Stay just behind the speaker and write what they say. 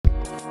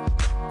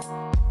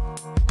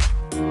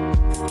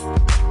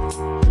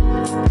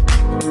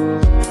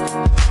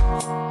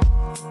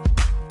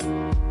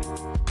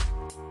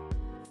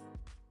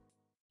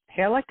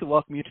Hey, I'd like to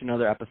welcome you to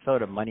another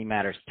episode of Money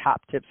Matters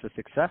Top Tips for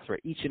Success, where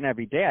each and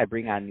every day I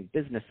bring on new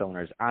business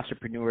owners,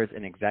 entrepreneurs,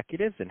 and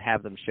executives and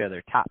have them share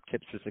their top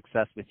tips for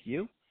success with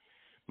you.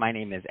 My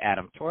name is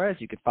Adam Torres.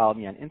 You can follow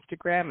me on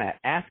Instagram at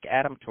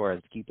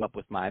AskAdamTorres to keep up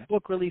with my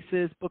book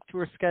releases, book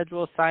tour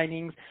schedule,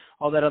 signings,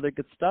 all that other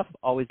good stuff.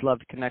 Always love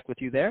to connect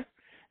with you there.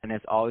 And as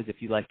always, if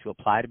you'd like to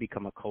apply to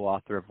become a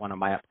co-author of one of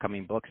my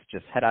upcoming books,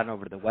 just head on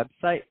over to the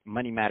website,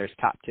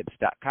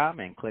 moneymatterstoptips.com,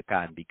 and click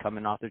on Become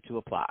an Author to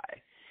apply.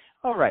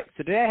 All right,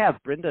 so today I have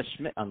Brenda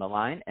Schmidt on the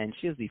line, and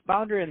she is the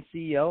founder and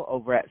CEO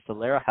over at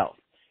Solera Health.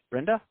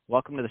 Brenda,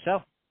 welcome to the show.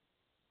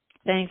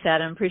 Thanks,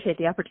 Adam. Appreciate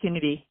the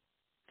opportunity.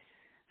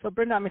 So,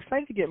 Brenda, I'm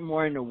excited to get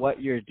more into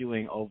what you're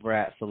doing over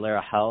at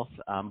Solera Health.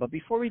 But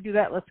before we do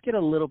that, let's get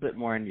a little bit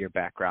more into your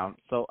background.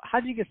 So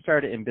how did you get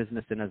started in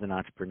business and as an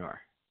entrepreneur?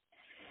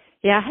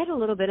 Yeah, I had a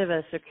little bit of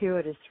a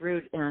circuitous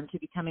route to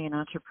becoming an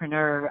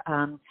entrepreneur.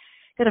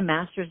 Got a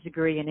master's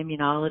degree in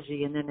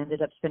immunology and then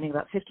ended up spending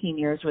about 15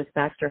 years with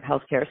Baxter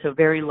Healthcare, so a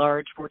very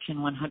large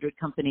Fortune 100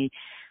 company.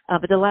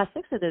 But the last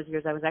 6 of those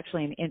years, I was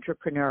actually an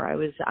entrepreneur. I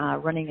was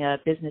running a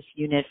business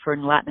unit for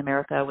Latin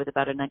America with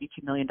about a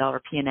 $92 million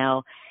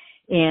P&L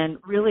and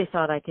really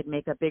thought I could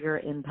make a bigger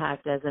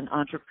impact as an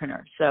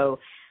entrepreneur. So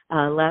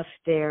left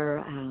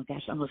there,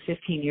 almost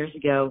 15 years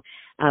ago,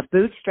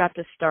 bootstrapped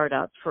a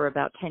startup for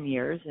about 10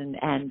 years,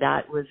 and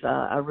that was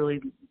a really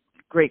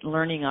great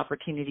learning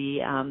opportunity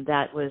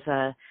that was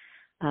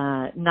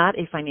not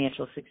a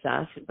financial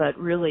success, but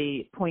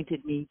really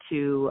pointed me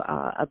to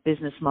a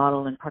business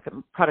model and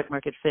product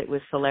market fit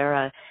with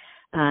Solera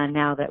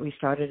now that we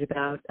started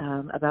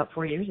about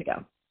 4 years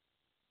ago.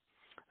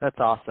 That's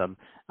awesome.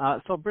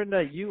 So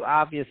Brenda, you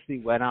obviously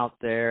went out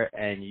there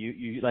and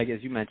you like,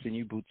 as you mentioned,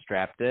 you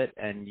bootstrapped it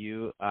and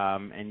you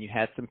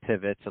had some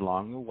pivots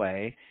along the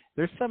way.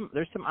 There's some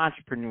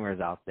entrepreneurs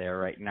out there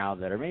right now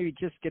that are maybe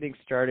just getting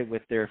started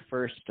with their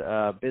first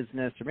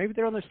business, or maybe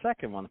they're on their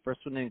second one. The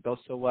first one didn't go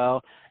so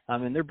well,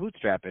 and they're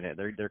bootstrapping it.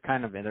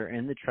 They're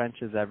in the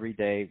trenches every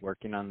day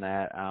working on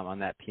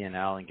that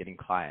P&L and getting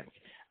clients.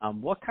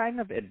 What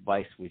kind of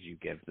advice would you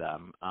give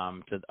them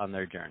on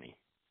their journey?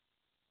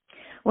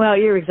 Well,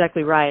 you're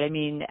exactly right. I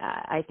mean,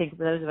 I think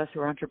those of us who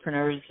are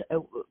entrepreneurs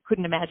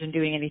couldn't imagine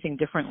doing anything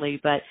differently,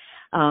 but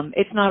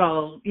it's not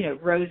all,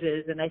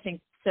 roses. And I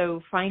think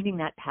so finding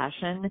that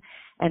passion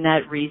and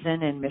that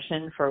reason and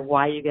mission for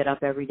why you get up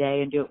every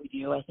day and do what we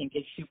do, I think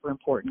is super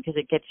important because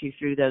it gets you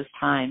through those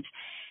times.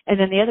 And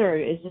then the other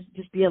is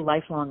just be a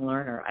lifelong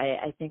learner.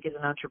 I think as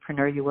an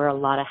entrepreneur, you wear a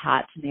lot of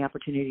hats and the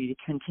opportunity to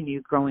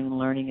continue growing and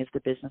learning as the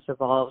business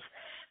evolves.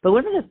 But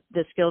one of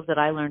the skills that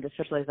I learned,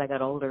 especially as I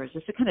got older, is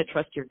just to kind of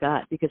trust your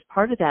gut, because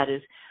part of that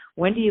is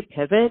when do you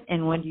pivot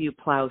and when do you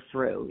plow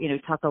through?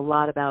 Talk a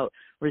lot about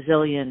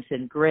resilience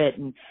and grit,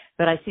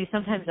 but I see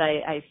sometimes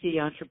I see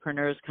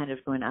entrepreneurs kind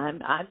of going, I'm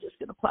just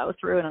going to plow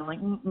through, and I'm like,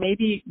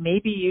 maybe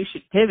you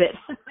should pivot,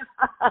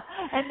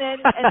 and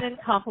then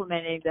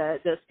complementing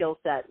the skill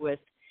set with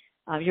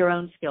your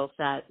own skill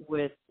set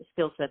with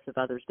skill sets of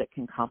others that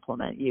can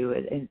complement you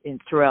in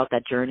throughout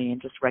that journey,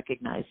 and just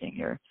recognizing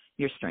your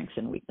strengths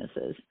and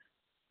weaknesses.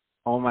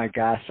 Oh my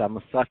gosh, I'm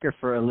a sucker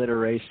for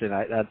alliteration.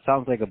 That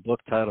sounds like a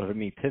book title to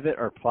me. Pivot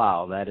or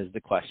plow? That is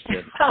the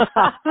question.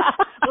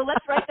 Well,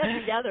 let's write that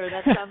together.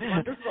 That sounds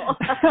wonderful.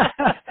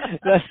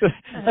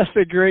 That's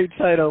a great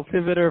title.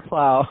 Pivot or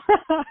plow.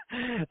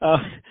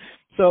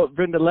 So,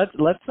 Brenda, let's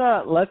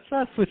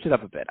switch it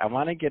up a bit. I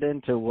want to get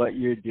into what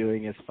you're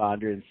doing as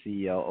founder and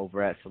CEO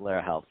over at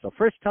Solera Health. So,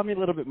 first, tell me a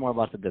little bit more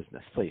about the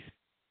business, please.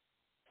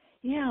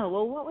 Yeah,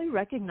 well, what we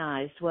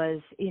recognized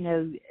was,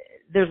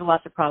 there's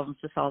lots of problems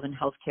to solve in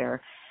healthcare,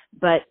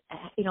 but,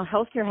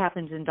 healthcare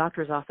happens in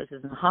doctors'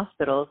 offices and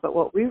hospitals, but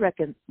what we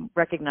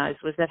recognized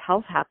was that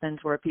health happens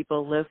where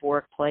people live,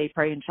 work, play,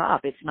 pray, and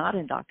shop. It's not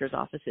in doctors'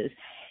 offices.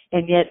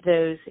 And yet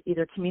those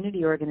either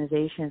community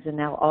organizations and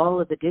now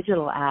all of the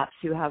digital apps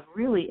who have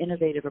really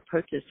innovative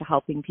approaches to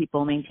helping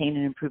people maintain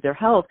and improve their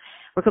health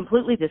were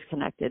completely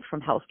disconnected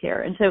from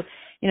healthcare. And so,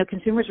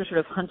 consumers were sort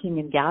of hunting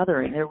and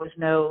gathering. There was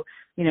no,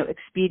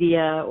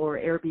 Expedia or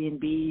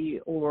Airbnb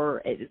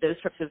or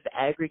those types of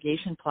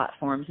aggregation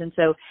platforms. And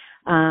so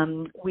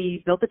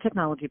we built a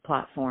technology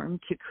platform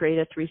to create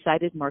a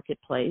 3-sided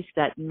marketplace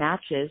that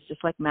matches,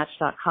 just like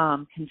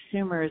Match.com,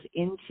 consumers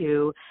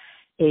into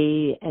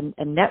a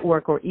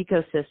network or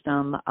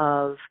ecosystem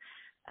of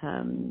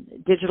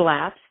digital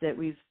apps that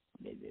we've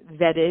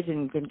vetted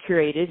and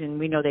curated, and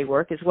we know they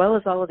work, as well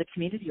as all of the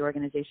community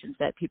organizations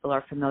that people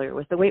are familiar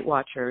with, the Weight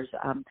Watchers,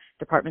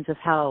 departments of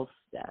health,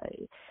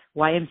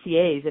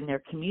 YMCAs and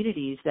their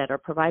communities that are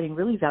providing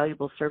really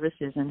valuable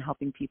services and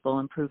helping people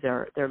improve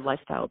their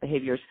lifestyle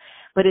behaviors.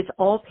 But it's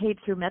all paid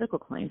through medical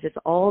claims. It's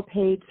all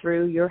paid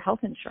through your health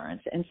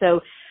insurance. And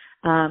so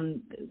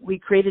we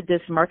created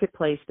this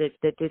marketplace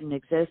that didn't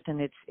exist,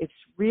 and it's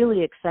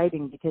really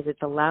exciting because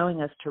it's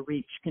allowing us to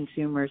reach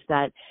consumers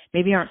that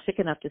maybe aren't sick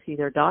enough to see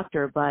their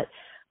doctor, but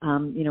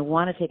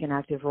want to take an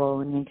active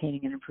role in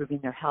maintaining and improving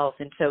their health.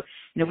 And so,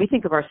 we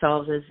think of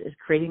ourselves as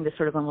creating this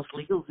sort of almost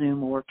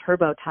LegalZoom or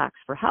TurboTax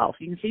for health.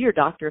 You can see your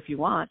doctor if you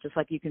want, just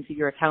like you can see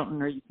your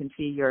accountant or you can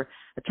see your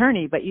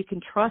attorney, but you can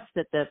trust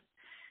that the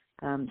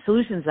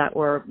solutions that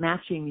we're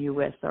matching you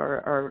with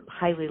are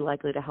highly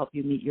likely to help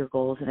you meet your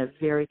goals in a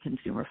very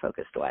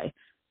consumer-focused way.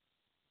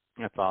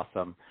 That's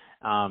awesome.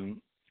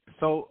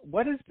 So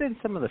what has been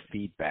some of the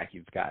feedback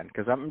you've gotten?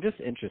 Because I'm just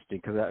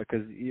interested,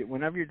 because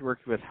whenever you've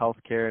worked with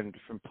healthcare and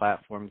different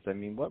platforms, I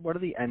mean, what are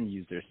the end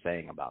users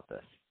saying about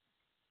this?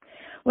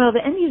 Well,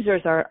 the end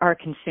users are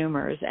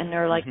consumers, and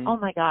they're like, Mm-hmm. oh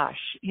my gosh,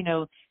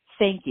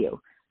 thank you.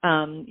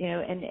 And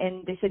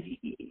they said,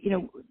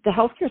 the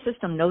healthcare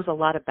system knows a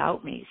lot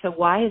about me. So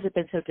why has it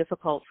been so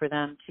difficult for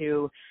them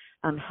to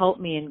help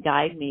me and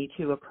guide me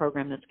to a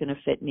program that's going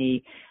to fit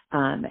me?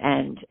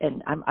 And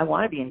I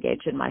want to be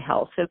engaged in my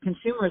health. So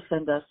consumers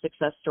send us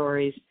success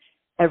stories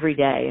every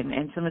day,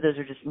 and some of those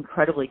are just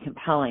incredibly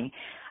compelling.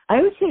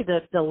 I would say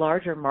that the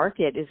larger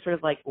market is sort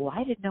of like,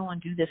 why did no one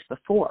do this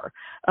before?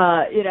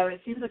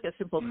 It seems like a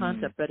simple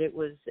concept, but it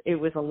was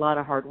a lot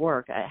of hard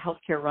work.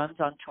 Healthcare runs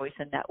on choice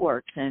and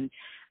networks, and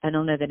I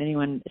don't know that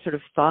anyone sort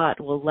of thought,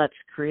 well, let's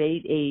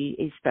create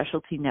a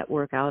specialty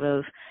network out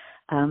of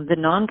the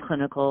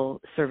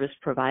non-clinical service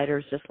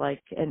providers,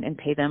 and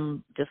pay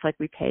them just like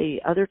we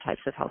pay other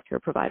types of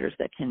healthcare providers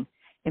that can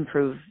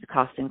improve the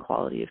cost and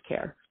quality of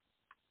care.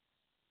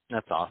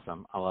 That's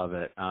awesome. I love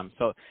it.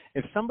 So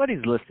if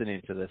somebody's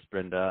listening to this,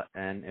 Brenda,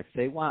 and if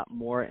they want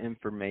more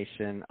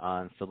information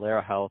on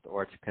Solera Health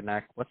or to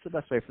connect, what's the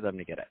best way for them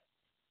to get it?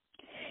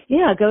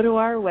 Yeah, go to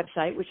our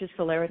website, which is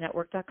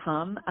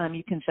soleranetwork.com.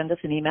 You can send us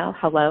an email,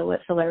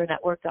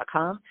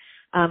 hello@soleranetwork.com.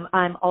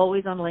 I'm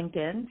always on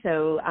LinkedIn,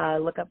 so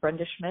look up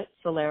Brenda Schmidt,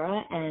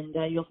 Solera, and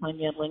you'll find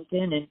me on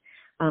LinkedIn.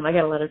 And I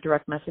got a lot of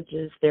direct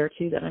messages there,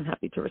 too, that I'm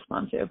happy to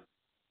respond to.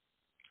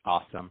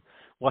 Awesome.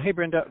 Well, hey,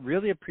 Brenda,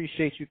 really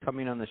appreciate you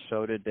coming on the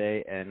show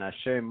today and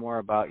sharing more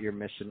about your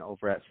mission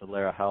over at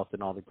Solera Health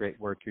and all the great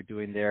work you're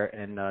doing there.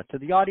 And to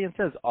the audience,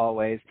 as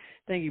always,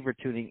 thank you for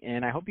tuning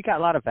in. I hope you got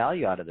a lot of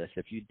value out of this.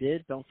 If you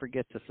did, don't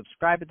forget to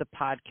subscribe to the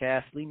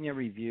podcast, leave me a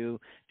review,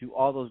 do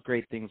all those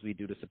great things we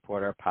do to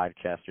support our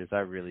podcasters. I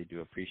really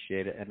do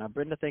appreciate it. And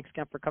Brenda, thanks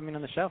again for coming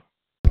on the show.